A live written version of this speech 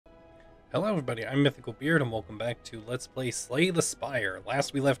Hello everybody, I'm Mythical Beard and welcome back to Let's Play Slay the Spire.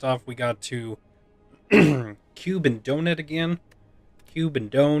 Last we left off we got to Cube and Donut again. Cube and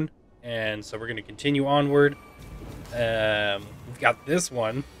Done. And so we're going to continue onward. We've got this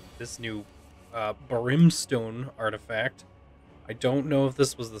one, this new Brimstone artifact. I don't know if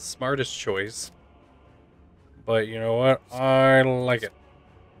this was the smartest choice. But you know what? I like it.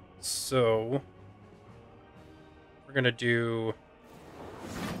 So we're going to do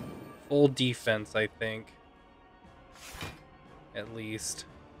full defense, I think. At least.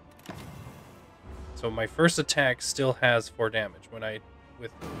 So my first attack still has 4 damage when I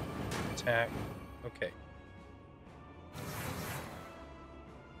with attack. Okay.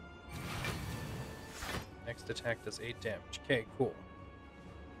 Next attack does 8 damage. Okay, cool.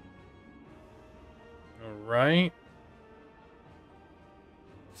 Alright.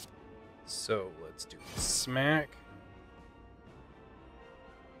 So let's do smack.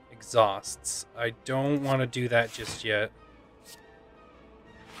 Exhausts. I don't want to do that just yet.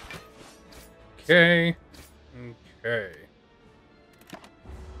 Okay. Okay.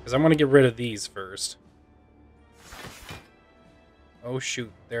 Because I want to get rid of these first. Oh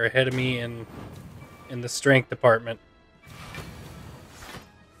shoot, they're ahead of me in the strength department.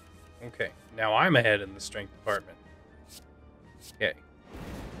 Okay, now I'm ahead in the strength department. Okay.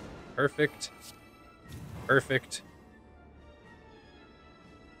 Perfect. Perfect.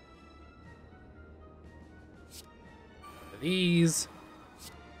 These.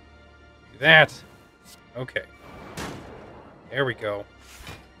 Do that. Okay. There we go.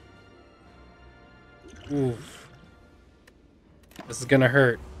 Oof. This is gonna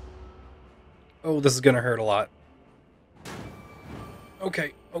hurt. Oh, this is gonna hurt a lot.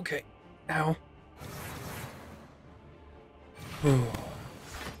 Okay, okay. Ow. Ooh.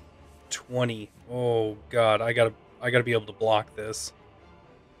 20. Oh god, I gotta be able to block this.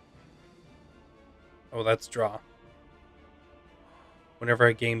 Oh, that's draw. Whenever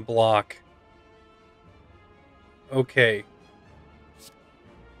I gain block. Okay.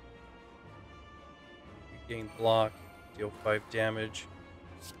 Gain block, deal 5 damage.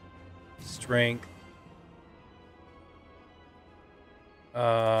 Strength. You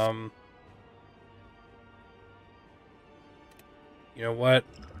know what?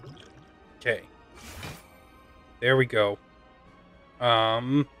 Okay. There we go.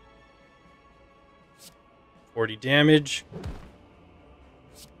 40 damage.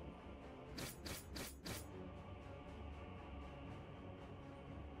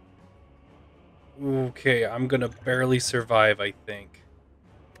 Okay, I'm gonna barely survive, I think.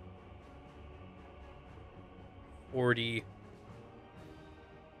 40.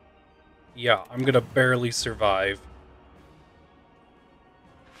 Yeah, I'm gonna barely survive.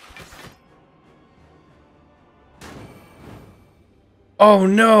 Oh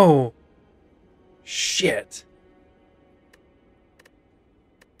no! Shit.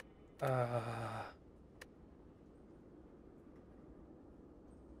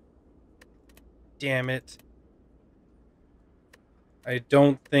 Damn it. I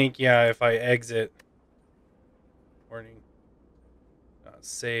don't think, yeah, if I exit. Warning. Not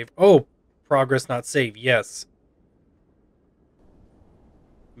save. Oh! Progress not save. Yes.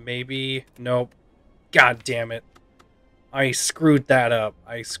 Maybe. Nope. God damn it. I screwed that up.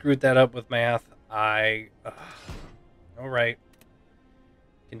 I screwed that up with math. Alright.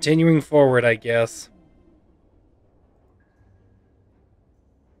 Continuing forward, I guess.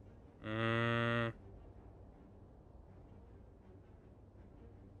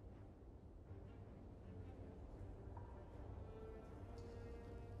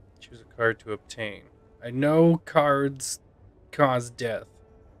 Choose a card to obtain. I know cards cause death.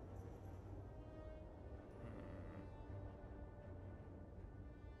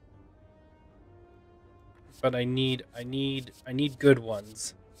 But I need good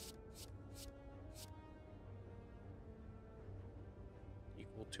ones.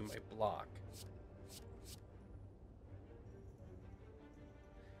 Equal to my block.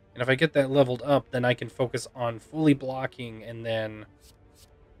 And if I get that leveled up, then I can focus on fully blocking and then...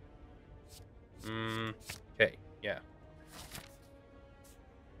 okay, yeah.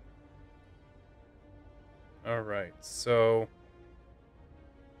 Alright, so...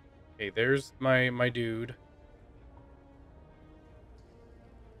 okay, there's my dude.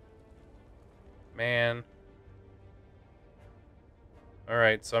 Man.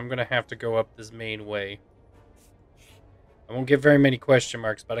 Alright, so I'm gonna have to go up this main way. I won't get very many question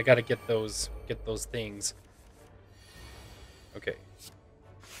marks, but I gotta get those things. Okay.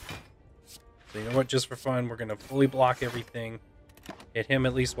 So you know what, just for fun, we're gonna fully block everything. Hit him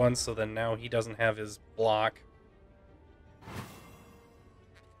at least once, so then now he doesn't have his block.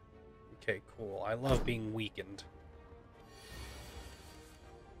 Okay, cool. I love being weakened.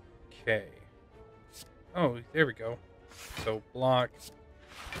 Okay. Oh, there we go. So, block.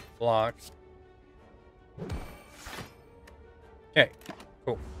 Block. Okay,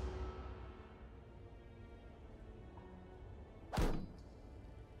 cool.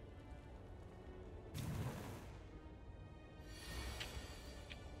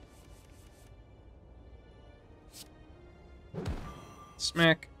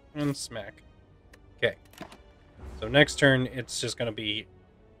 Smack and smack. Okay. So next turn, it's just gonna be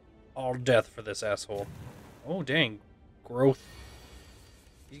all death for this asshole. Oh, dang. Growth.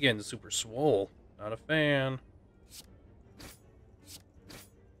 He's getting super swole. Not a fan.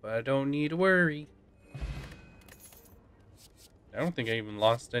 But I don't need to worry. I don't think I even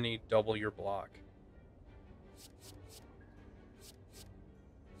lost any double your block.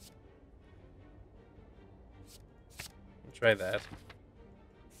 I'll try that.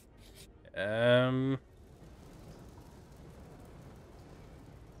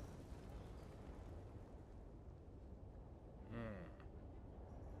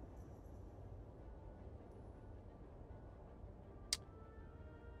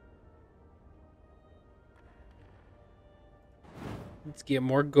 Let's get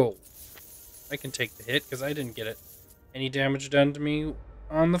more gold. I can take the hit because I didn't get any damage done to me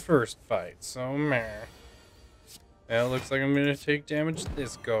on the first fight. So, meh. Well, looks like I'm going to take damage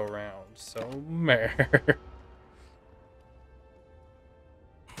this go around. So, meh.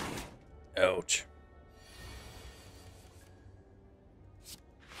 Ouch.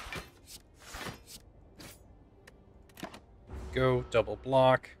 Go, double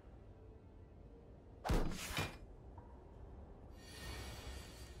block.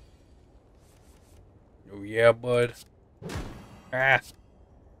 Oh yeah, bud. Ah.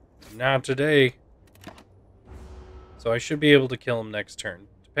 Not today. So I should be able to kill him next turn,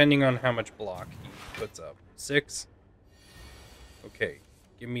 depending on how much block he puts up. 6? Okay.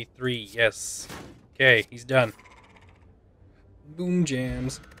 Give me 3. Yes. Okay, he's done. Boom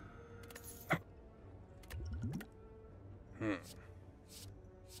jams. Okay,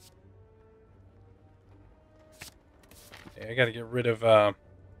 I gotta get rid of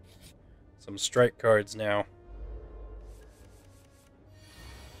some strike cards now.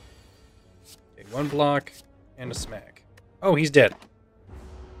 Okay, 1 block and a smack. Oh, he's dead.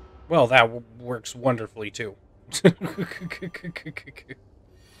 Well, that works wonderfully too.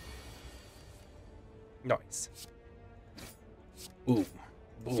 Nice. Boom.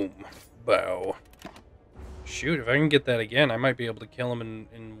 Boom. Bow. Shoot, if I can get that again, I might be able to kill him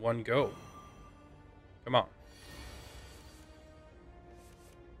in one go. Come on.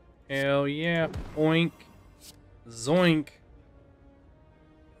 Hell yeah. Oink. Zoink.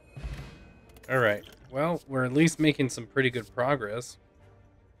 Alright. Well, we're at least making some pretty good progress.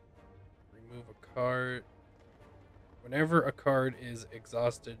 Remove a card. Whenever a card is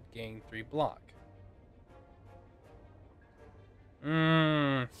exhausted, gain 3 block.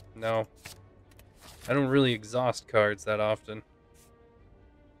 No. I don't really exhaust cards that often.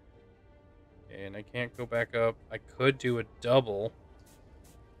 Okay, and I can't go back up. I could do a double.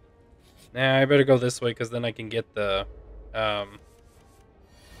 Nah, I better go this way, because then I can get the,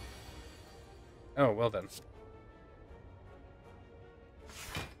 Oh, well then.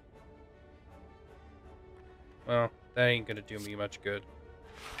 Well, that ain't gonna do me much good.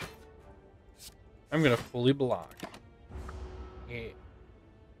 I'm gonna fully block. Yeah.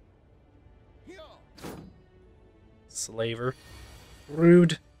 Slaver.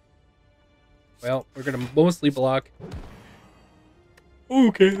 Rude. Well, we're gonna mostly block.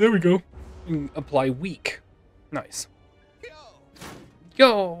 Okay, there we go. And apply weak. Nice.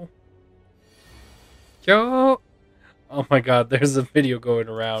 Go! Go! Oh my god, there's a video going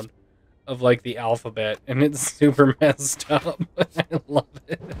around of like the alphabet, and it's super messed up. I love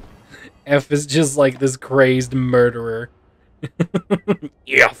it. F is just like this crazed murderer.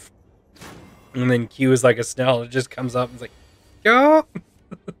 F. And then Q is like a snail. It just comes up and it's like, go!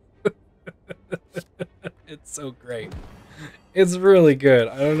 It's so great. It's really good.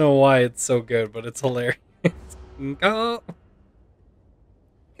 I don't know why it's so good, but it's hilarious. Go!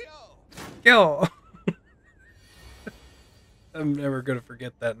 Go! I'm never gonna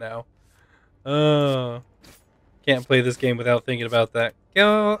forget that now. Oh. Can't play this game without thinking about that.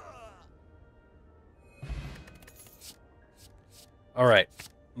 Go! Alright.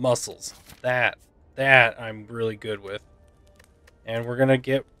 Muscles. That I'm really good with. And we're gonna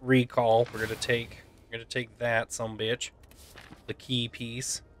get recall. We're gonna take that sumbitch. The key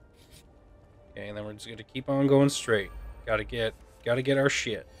piece. Okay, and then we're just gonna keep on going straight. Gotta get our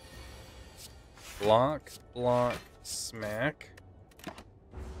shit. Block, block, smack.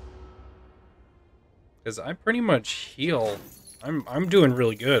 Because I pretty much heal. I'm doing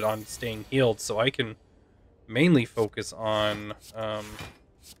really good on staying healed, so I can mainly focus on uh,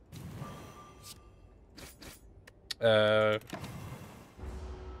 uh,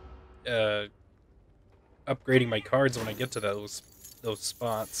 upgrading my cards when I get to those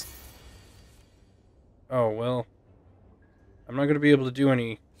spots. Oh well, I'm not gonna be able to do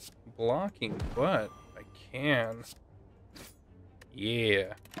any blocking, but I can.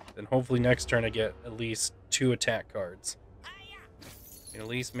 Yeah. Then hopefully next turn I get at least 2 attack cards. At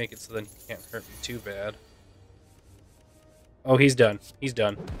least make it so that he can't hurt me too bad. Oh, he's done. He's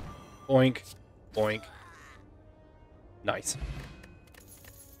done. Boink. Boink. Nice.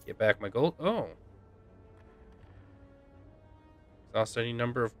 Get back my gold. Oh. Exhaust any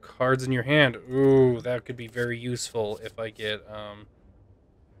number of cards in your hand. Ooh, that could be very useful if I get, the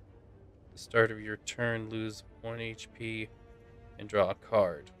start of your turn, lose 1 HP, and draw a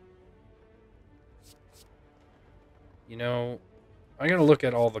card. You know, I gotta look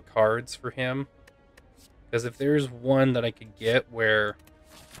at all the cards for him. Because if there's one that I could get where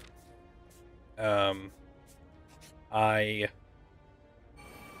there's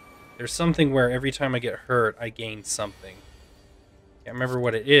something where every time I get hurt, I gain something. Can't remember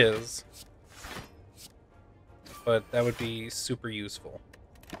what it is, but that would be super useful.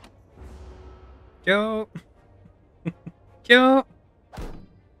 Go! Go!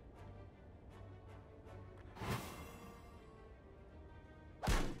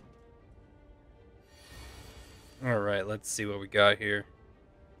 Alright, let's see what we got here.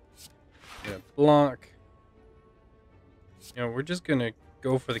 Gonna block. You know, we're just gonna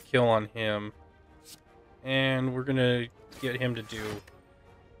go for the kill on him. And we're gonna get him to do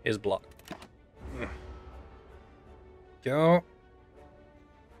his block. Go.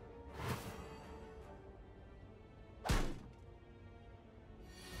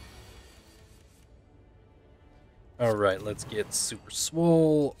 Alright, let's get super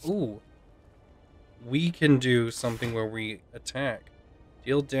swole. Ooh. We can do something where we attack.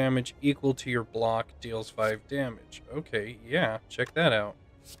 Deal damage equal to your block, deals 5 damage. Okay, yeah, check that out.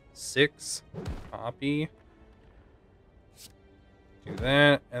 6, copy. Do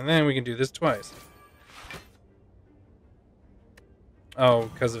that, and then we can do this twice. Oh,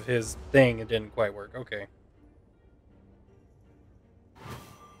 because of his thing, it didn't quite work. Okay.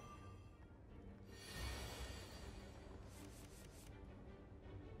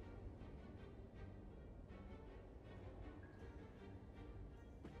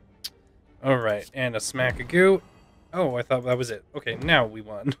 Alright, and a smack-a-goo. Oh, I thought that was it. Okay, now we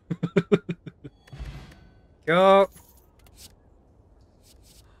won. Go!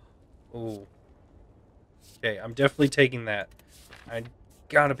 Ooh. Okay, I'm definitely taking that. I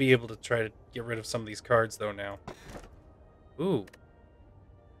gotta be able to try to get rid of some of these cards, though, now. Ooh.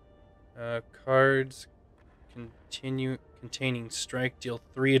 Cards containing strike deal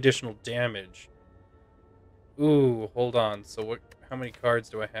 3 additional damage. Ooh, hold on. So how many cards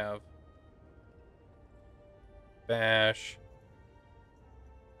do I have? Bash.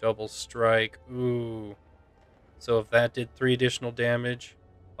 Double strike. Ooh. So if that did 3 additional damage,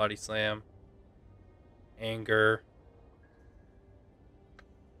 body slam, anger.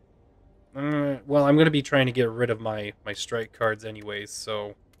 Well, I'm going to be trying to get rid of my strike cards anyways,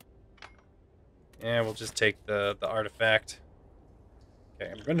 so yeah, we'll just take the artifact.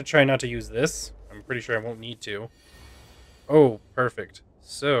 Okay, I'm going to try not to use this. I'm pretty sure I won't need to. Oh, perfect.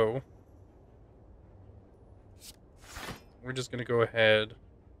 So we're just going to go ahead,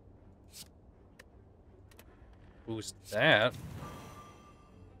 boost that.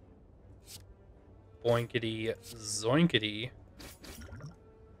 Boinkity zoinkity.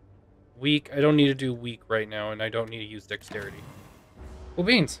 Weak. I don't need to do weak right now, and I don't need to use dexterity. Cool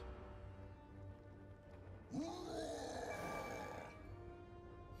beans.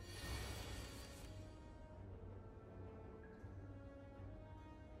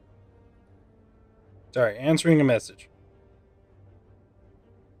 Sorry, answering a message.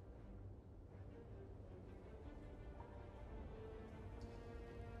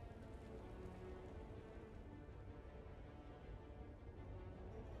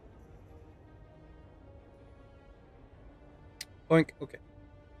 Boink. Okay.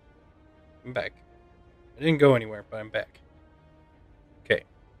 I'm back. I didn't go anywhere, but I'm back. Okay.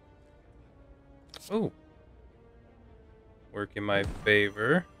 Oh. Work in my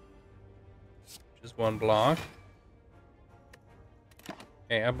favor. Just 1 block.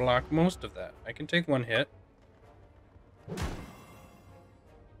 Okay, I blocked most of that. I can take 1 hit.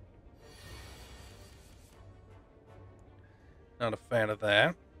 Not a fan of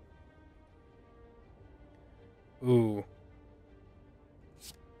that. Ooh.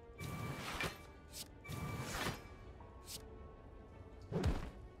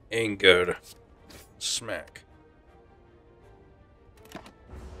 Anger. Smack.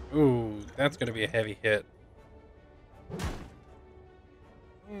 Ooh, that's gonna be a heavy hit.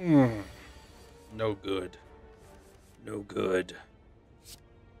 No good. No good.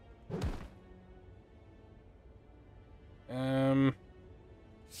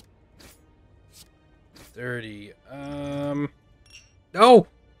 30. No!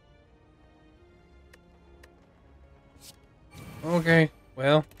 Okay,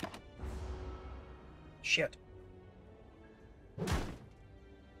 well. Shit.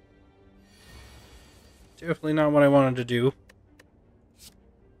 Definitely not what I wanted to do.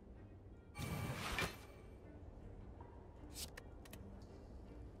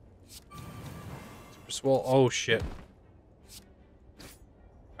 Super swole. Oh, shit.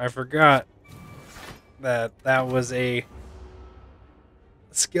 I forgot that that was a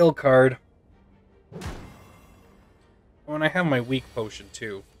skill card. Oh, and I have my weak potion,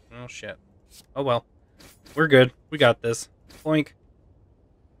 too. Oh, shit. Oh, well. We're good. We got this. Boink.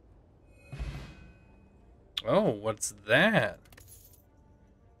 Oh, what's that?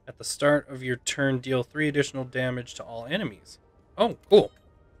 At the start of your turn, deal 3 additional damage to all enemies. Oh, cool.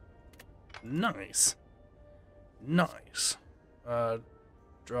 Nice. Nice.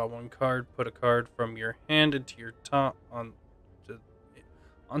 Draw 1 card. Put a card from your hand into your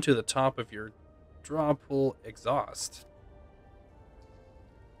onto the top of your draw pool exhaust.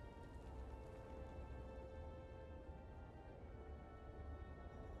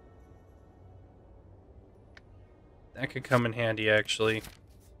 That could come in handy, actually.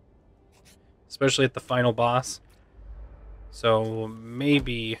 Especially at the final boss. So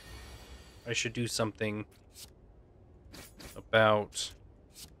maybe I should do something about...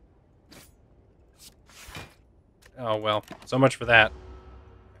 Oh, well. So much for that.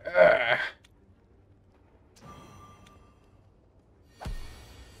 Ugh.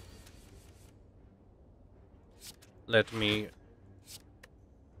 Let me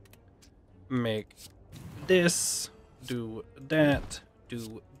make this, do that,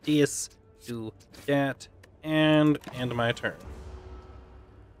 do this, do that, and end my turn.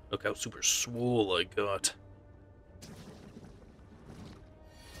 Look how super swole I got.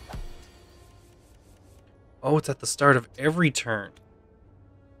 Oh, it's at the start of every turn.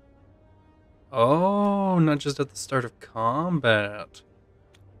 Oh, not just at the start of combat.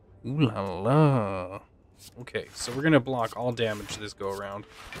 Ooh la la. Okay, so we're going to block all damage this go around.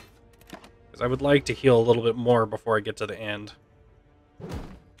 Because I would like to heal a little bit more before I get to the end.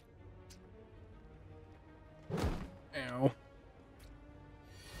 Ow.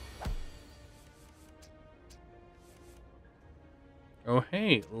 Oh,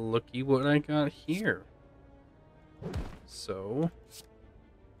 hey, looky what I got here. So,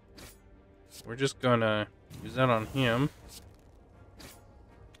 we're just gonna use that on him.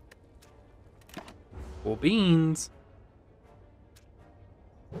 Cool beans.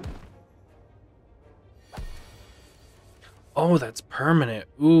 Oh, that's permanent.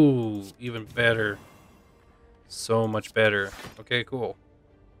 Ooh, even better. So much better. Okay, cool.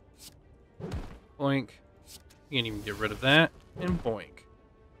 Boink. You can even get rid of that. And boink.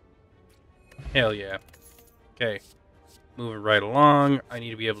 Hell yeah. Okay. Moving right along. I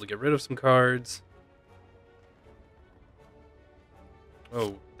need to be able to get rid of some cards.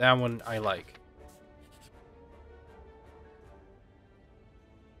 Oh, that one I like.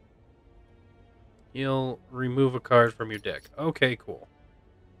 You'll remove a card from your deck. Okay, cool.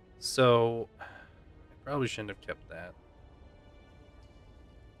 So, I probably shouldn't have kept that.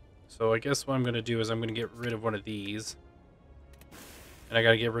 So I guess what I'm going to do is I'm going to get rid of one of these. And I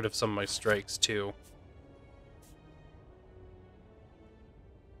got to get rid of some of my strikes, too.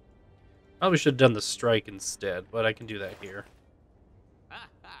 Probably should have done the strike instead, but I can do that here.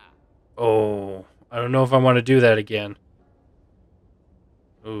 Oh, I don't know if I want to do that again.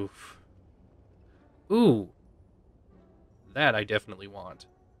 Oof. Ooh. That I definitely want.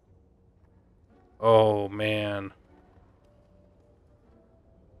 Oh, man.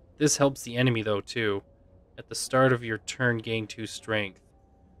 This helps the enemy, though, too. At the start of your turn, gain 2 strength.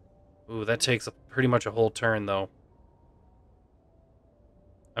 Ooh, that takes pretty much a whole turn, though.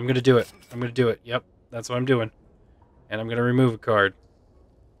 I'm going to do it. I'm going to do it. Yep, that's what I'm doing. And I'm going to remove a card.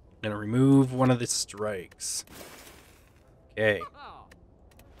 I'm going to remove one of the strikes. Okay.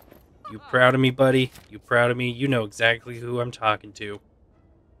 You proud of me, buddy? You proud of me? You know exactly who I'm talking to.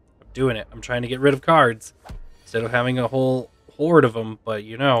 I'm doing it. I'm trying to get rid of cards instead of having a whole horde of them, but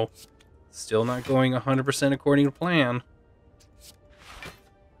you know, still not going 100% according to plan.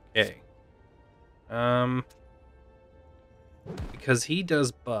 Okay. Because he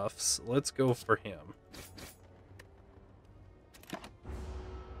does buffs, let's go for him.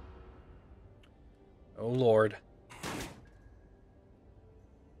 Oh, Lord.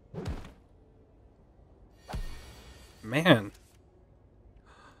 Man.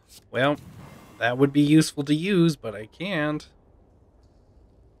 Well, that would be useful to use, but I can't.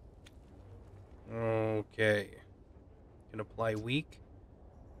 Okay. Can apply weak.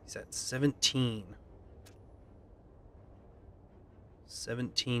 He's at 17.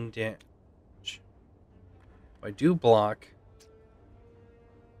 17 damage. If I do block,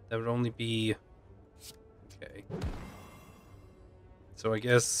 that would only be... Okay. So I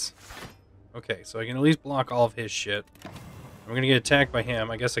guess... Okay, so I can at least block all of his shit. I'm gonna get attacked by him.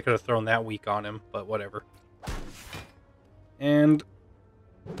 I guess I could have thrown that weak on him, but whatever. And...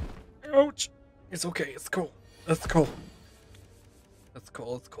 Ouch! It's okay, it's cool. That's cool. That's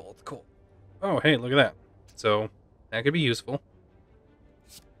cool, it's cool, it's cool. Oh, hey, look at that. So, that could be useful.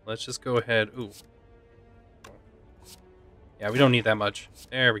 Let's just go ahead... Ooh. Yeah, we don't need that much.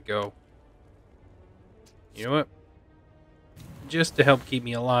 There we go. You know what? Just to help keep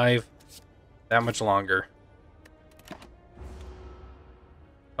me alive that much longer.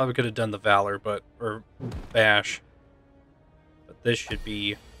 Probably could have done the Valor, but... Or Bash. But this should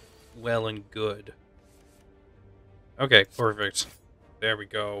be well and good. Okay, perfect. There we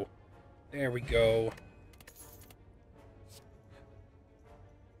go. There we go.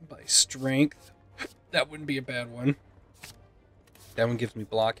 By strength. That wouldn't be a bad one. That one gives me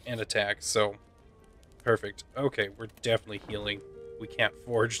block and attack, so... Perfect. Okay, we're definitely healing. We can't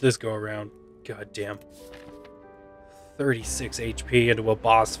forge this go around. God damn. 36 HP into a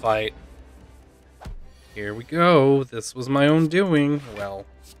boss fight. Here we go. This was my own doing. Well,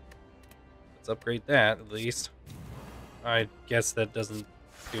 let's upgrade that at least. I guess that doesn't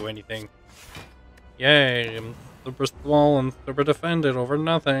do anything. Yay, I'm super small and super defended over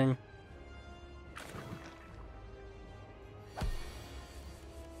nothing.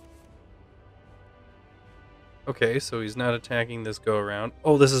 Okay, so he's not attacking this go around.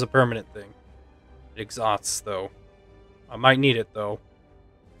 Oh, this is a permanent thing. It exhausts, though. I might need it, though.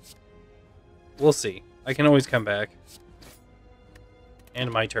 We'll see. I can always come back.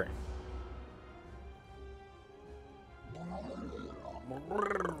 And my turn.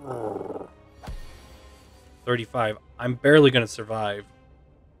 $35. I'm barely gonna survive.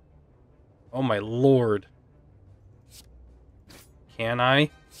 Oh my lord. Can I?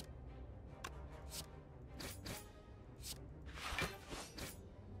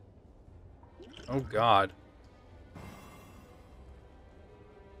 Oh god.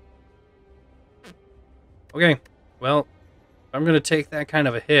 Okay, well, if I'm gonna take that kind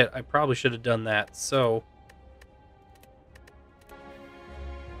of a hit, I probably should have done that, so...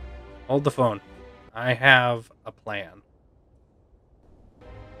 Hold the phone. I have a plan.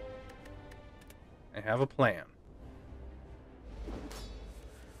 I have a plan.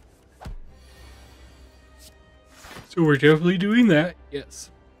 So we're definitely doing that, yes.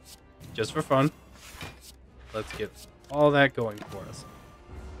 Just for fun. Let's get all that going for us.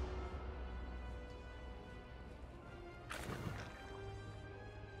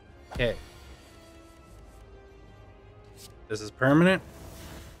 Okay. This is permanent.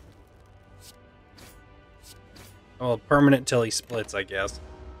 Well, permanent till he splits, I guess.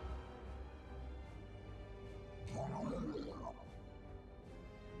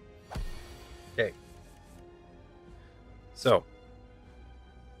 Okay. So.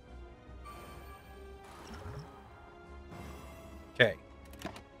 Okay.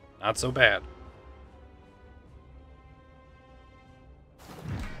 Not so bad.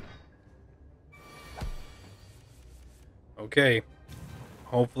 Okay.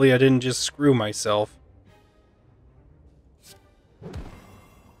 Hopefully I didn't just screw myself.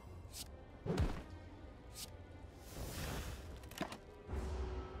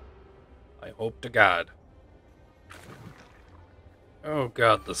 I hope to God. Oh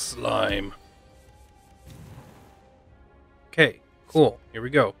god, the slime. Okay, cool. Here we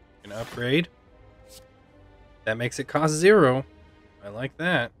go. Gonna upgrade. That makes it cost 0. I like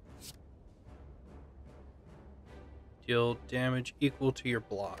that. Deal damage equal to your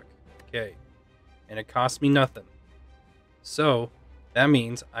block. Okay. And it costs me nothing. So, that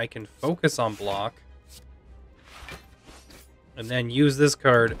means I can focus on block. And then use this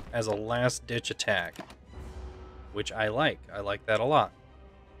card as a last-ditch attack. Which I like. I like that a lot.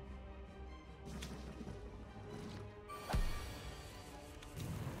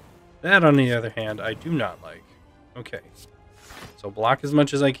 That, on the other hand, I do not like. Okay. So block as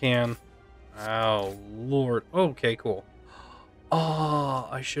much as I can. Oh, Lord. Okay, cool. Oh,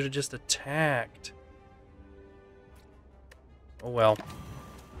 I should have just attacked. Oh, well.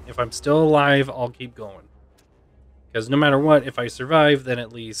 If I'm still alive, I'll keep going. Because no matter what, if I survive, then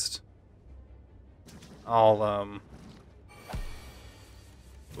at least I'll,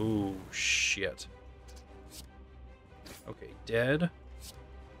 Ooh, shit. Okay, dead.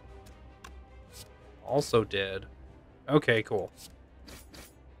 Also dead. Okay, cool.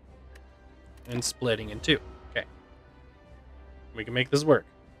 And splitting in two. Okay. We can make this work.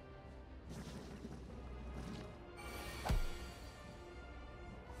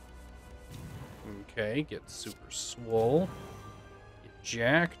 Okay, get super swole. Get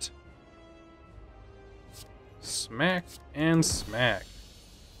jacked. Smack and smack.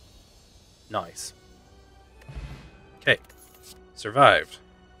 Nice. Okay. Survived.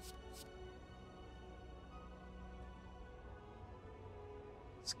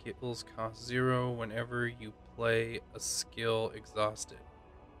 Skills cost 0 whenever you play a skill exhausted.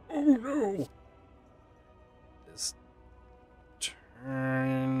 Oh no! This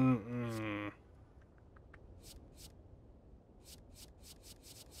turn...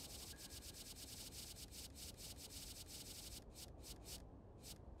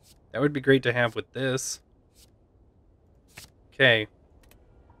 That would be great to have with this. Okay.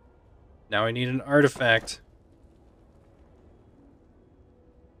 Now I need an artifact.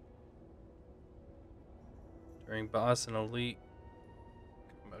 During boss and elite,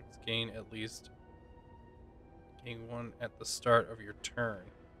 gain at least one at the start of your turn.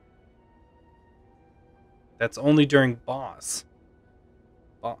 That's only during boss.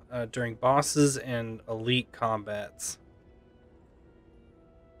 During bosses and elite combats.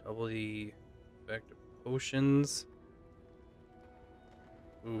 Double the effect of potions.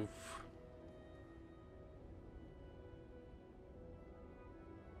 Oof.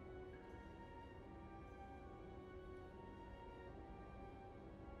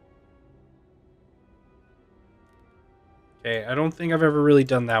 Okay, I don't think I've ever really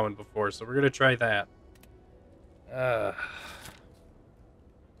done that one before, so we're gonna try that.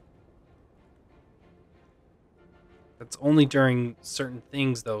 That's only during certain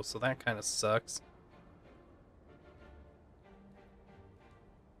things, though, so that kind of sucks.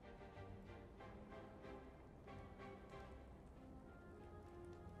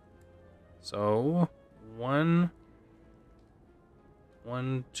 So, 1,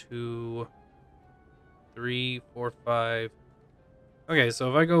 2, 3, 4, 5. Okay, so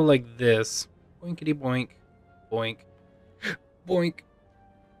if I go like this, boinkity boink, boink, boink,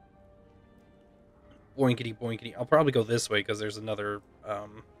 boinkity boinkity. I'll probably go this way because there's another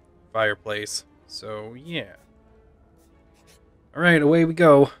fireplace. So yeah. All right, away we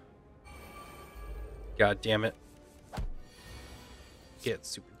go. God damn it! Get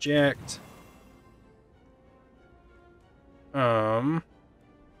super jacked.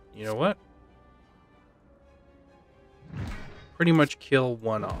 You know what? Pretty much kill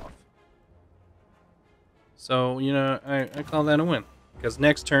one off. So, you know, I call that a win. Because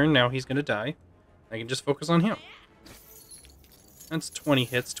next turn, now he's going to die. I can just focus on him. That's 20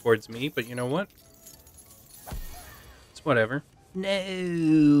 hits towards me, but you know what? It's whatever.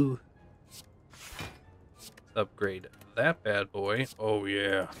 No! Let's upgrade that bad boy. Oh,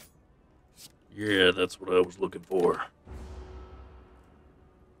 yeah. Yeah, that's what I was looking for.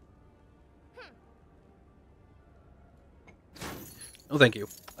 No, thank you.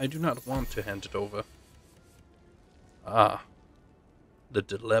 I do not want to hand it over. Ah. The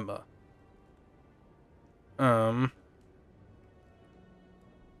dilemma.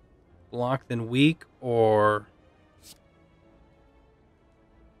 Block then weak, or...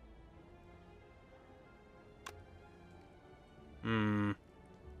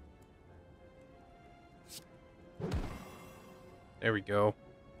 There we go.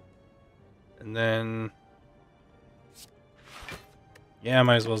 And then... Yeah, I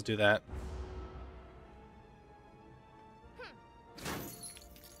might as well do that.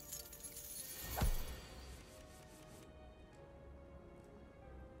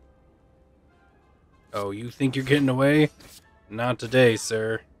 Oh, you think you're getting away? Not today,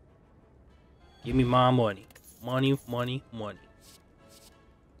 sir. Give me my money. Money, money, money.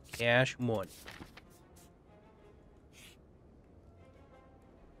 Cash money.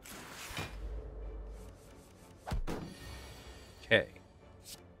 Okay.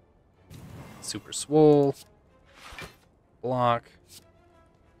 Super swole. Block.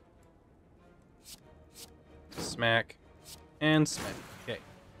 Smack. And smack. Okay.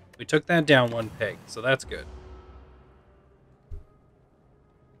 We took that down one peg, so that's good.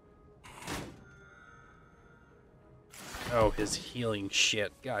 Oh, his healing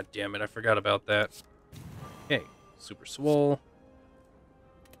shit. God damn it, I forgot about that. Okay. Super swole.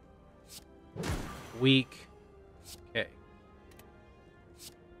 Weak. Okay.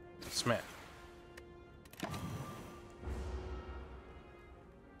 Smack.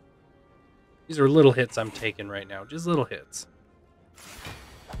 These are little hits I'm taking right now. Just little hits.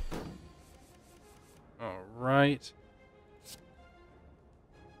 Alright.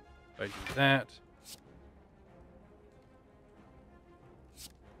 If I do that.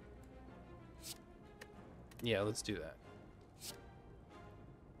 Yeah, let's do that.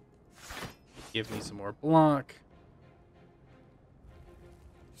 Give me some more block.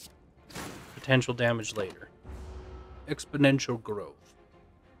 Potential damage later. Exponential growth.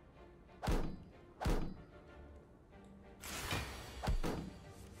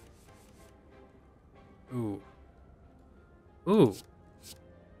 Ooh. Ooh.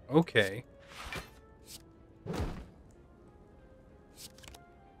 Okay.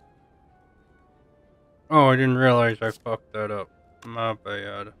 Oh, I didn't realize I fucked that up. My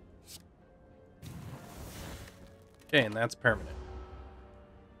bad. Okay, and that's permanent.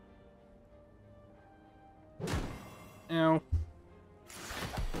 Ow.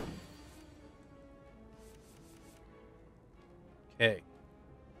 Okay.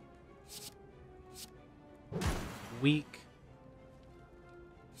 Weak.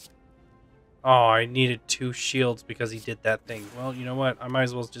 Oh, I needed 2 shields because he did that thing. Well, you know what? I might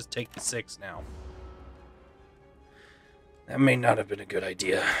as well just take the 6 now. That may not have been a good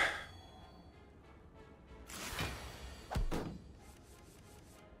idea.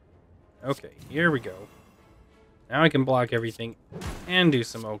 Okay, here we go. Now I can block everything and do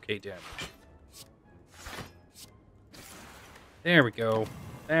some okay damage. There we go.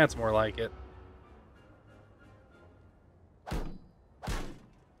 That's more like it.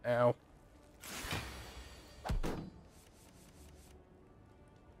 Ow.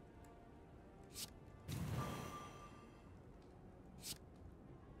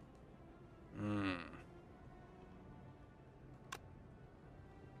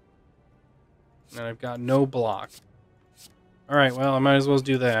 And I've got no block. Alright, well, I might as well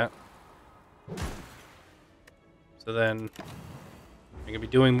do that. So then I'm going to be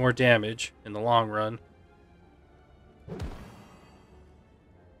doing more damage in the long run.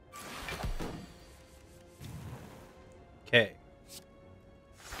 Okay.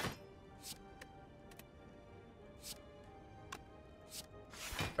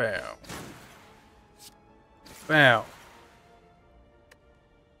 Bow. Bow.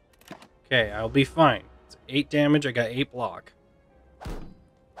 Okay, I'll be fine. It's 8 damage, I got 8 block.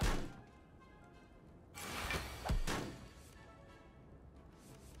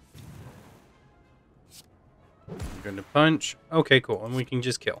 I'm going to punch. Okay, cool, and we can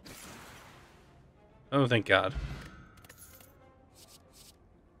just kill. Oh, thank God.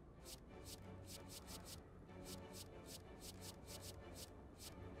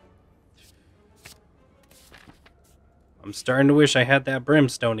 I'm starting to wish I had that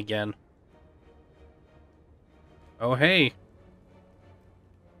brimstone again. Oh, hey.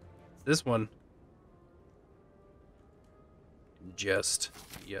 It's this one. Just.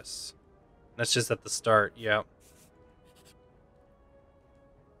 Yes. That's just at the start, yeah.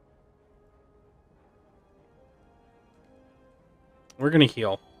 We're gonna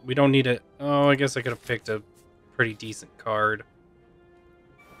heal. We don't need it. Oh, I guess I could have picked a pretty decent card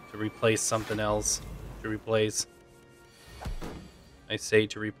to replace something else. To replace. I say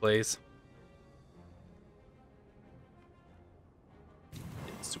to replace.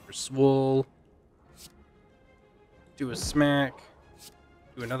 Super swole. Do a smack.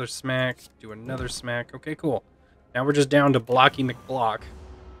 Do another smack. Do another smack. Okay, cool. Now we're just down to Blocky McBlock.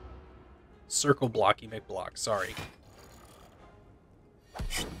 Circle Blocky McBlock, sorry.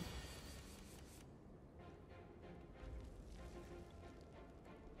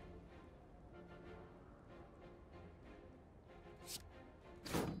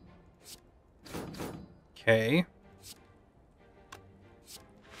 Okay.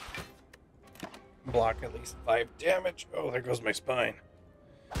 Block at least 5 damage. Oh, there goes my spine.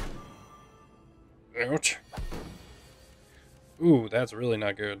 Ouch. Ooh, that's really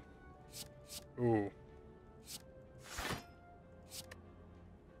not good. Ooh.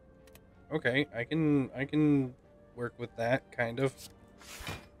 Okay, I can work with that, kind of.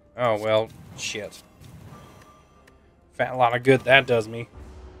 Oh, well, shit. Fat lot of good that does me.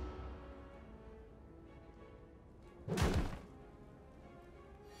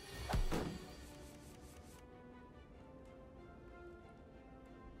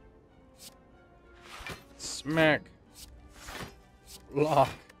 Smack. Lock.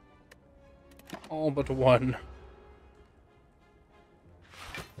 All but one.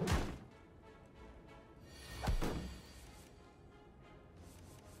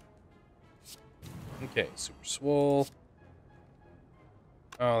 Okay, super swole.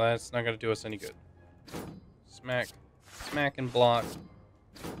 Oh, that's not gonna do us any good. Smack. Smack and block.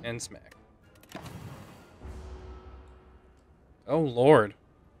 And smack. Oh, Lord.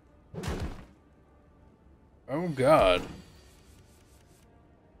 Oh, God.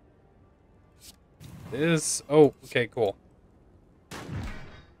 This... Oh, okay, cool.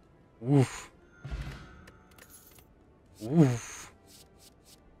 Oof. Oof.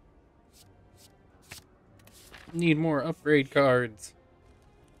 Need more upgrade cards.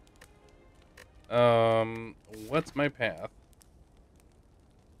 What's my path?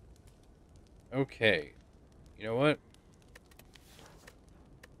 Okay. You know what?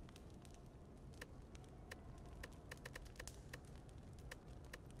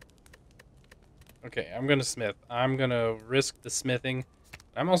 Okay, I'm gonna smith. I'm gonna risk the smithing.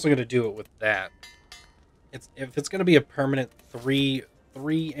 I'm also gonna do it with that. If it's gonna be a permanent three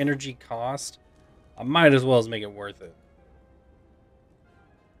energy cost, I might as well as make it worth it.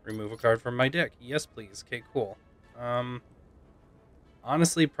 Remove a card from my deck. Yes, please. Okay, cool.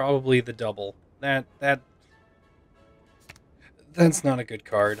 Honestly, probably the double. That's not a good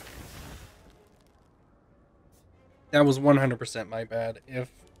card. That was 100% my bad. If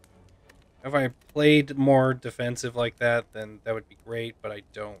I played more defensive like that, then that would be great, but I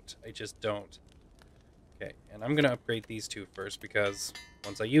don't. I just don't. Okay, and I'm going to upgrade these two first, because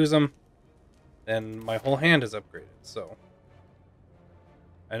once I use them, then my whole hand is upgraded, so...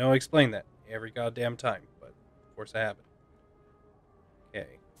 I know I explain that every goddamn time, but of course I haven't.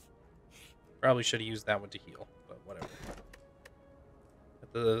 Okay. Probably should have used that one to heal, but whatever.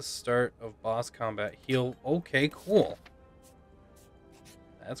 At the start of boss combat, heal... Okay, cool.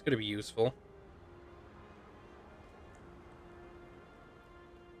 That's going to be useful.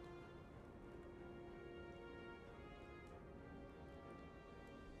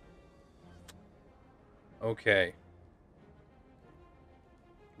 Okay.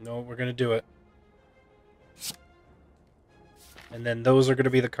 No, we're going to do it. And then those are going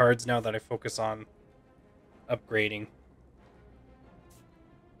to be the cards now that I focus on upgrading.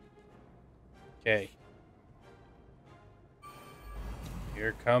 Okay.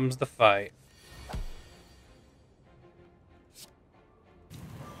 Here comes the fight.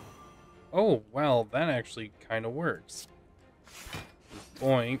 Oh, well, that actually kind of works.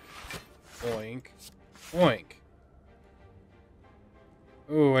 Boink. Boink. Boink.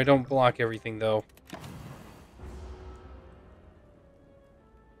 Ooh, I don't block everything, though.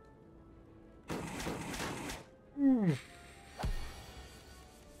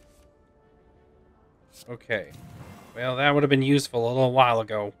 Okay. Well, that would have been useful a little while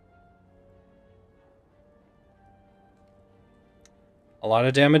ago. A lot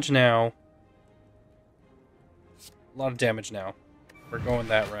of damage now. A lot of damage now. We're going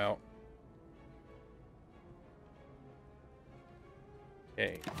that route.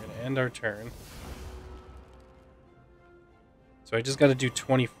 Okay, gonna end our turn. So I just gotta do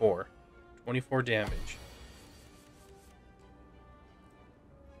 24. 24 damage.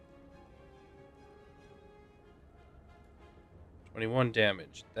 $21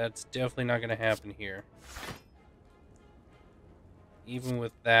 damage. That's definitely not gonna happen here. Even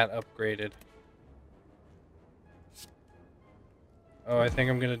with that upgraded. Oh, I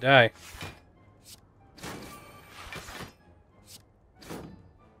think I'm gonna die.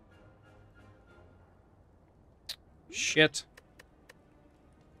 Shit.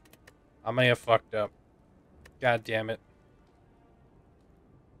 I may have fucked up. God damn it.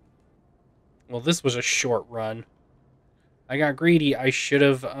 Well, this was a short run. I got greedy. I should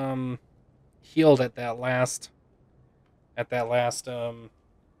have healed at that last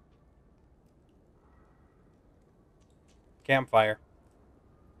campfire.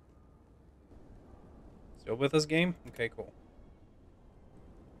 Still with us, game? Okay, cool.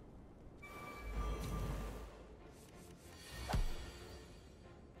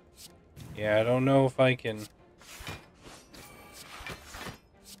 Yeah, I don't know if I can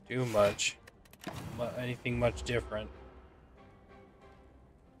do much. Anything much different.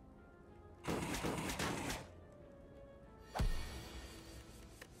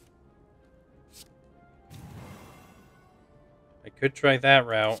 I could try that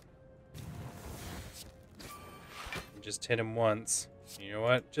route. And just hit him once. You know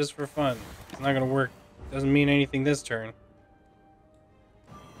what? Just for fun. It's not gonna work. Doesn't mean anything this turn.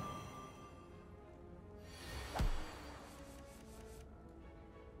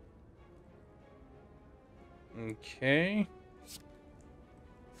 Okay.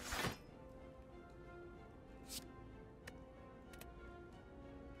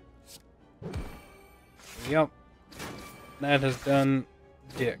 Yep. That has done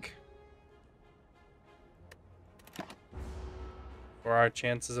dick. For our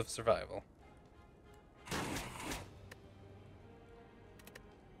chances of survival.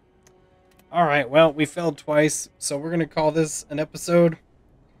 Alright, well, we failed twice, so we're gonna call this an episode.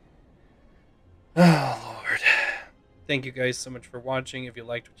 Oh, Lord. Thank you guys so much for watching. If you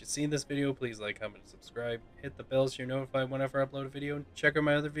liked what you see in this video, please like, comment, and subscribe. Hit the bell so you're notified whenever I upload a video. And check out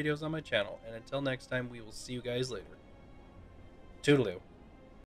my other videos on my channel. And until next time, we will see you guys later. Toodaloo.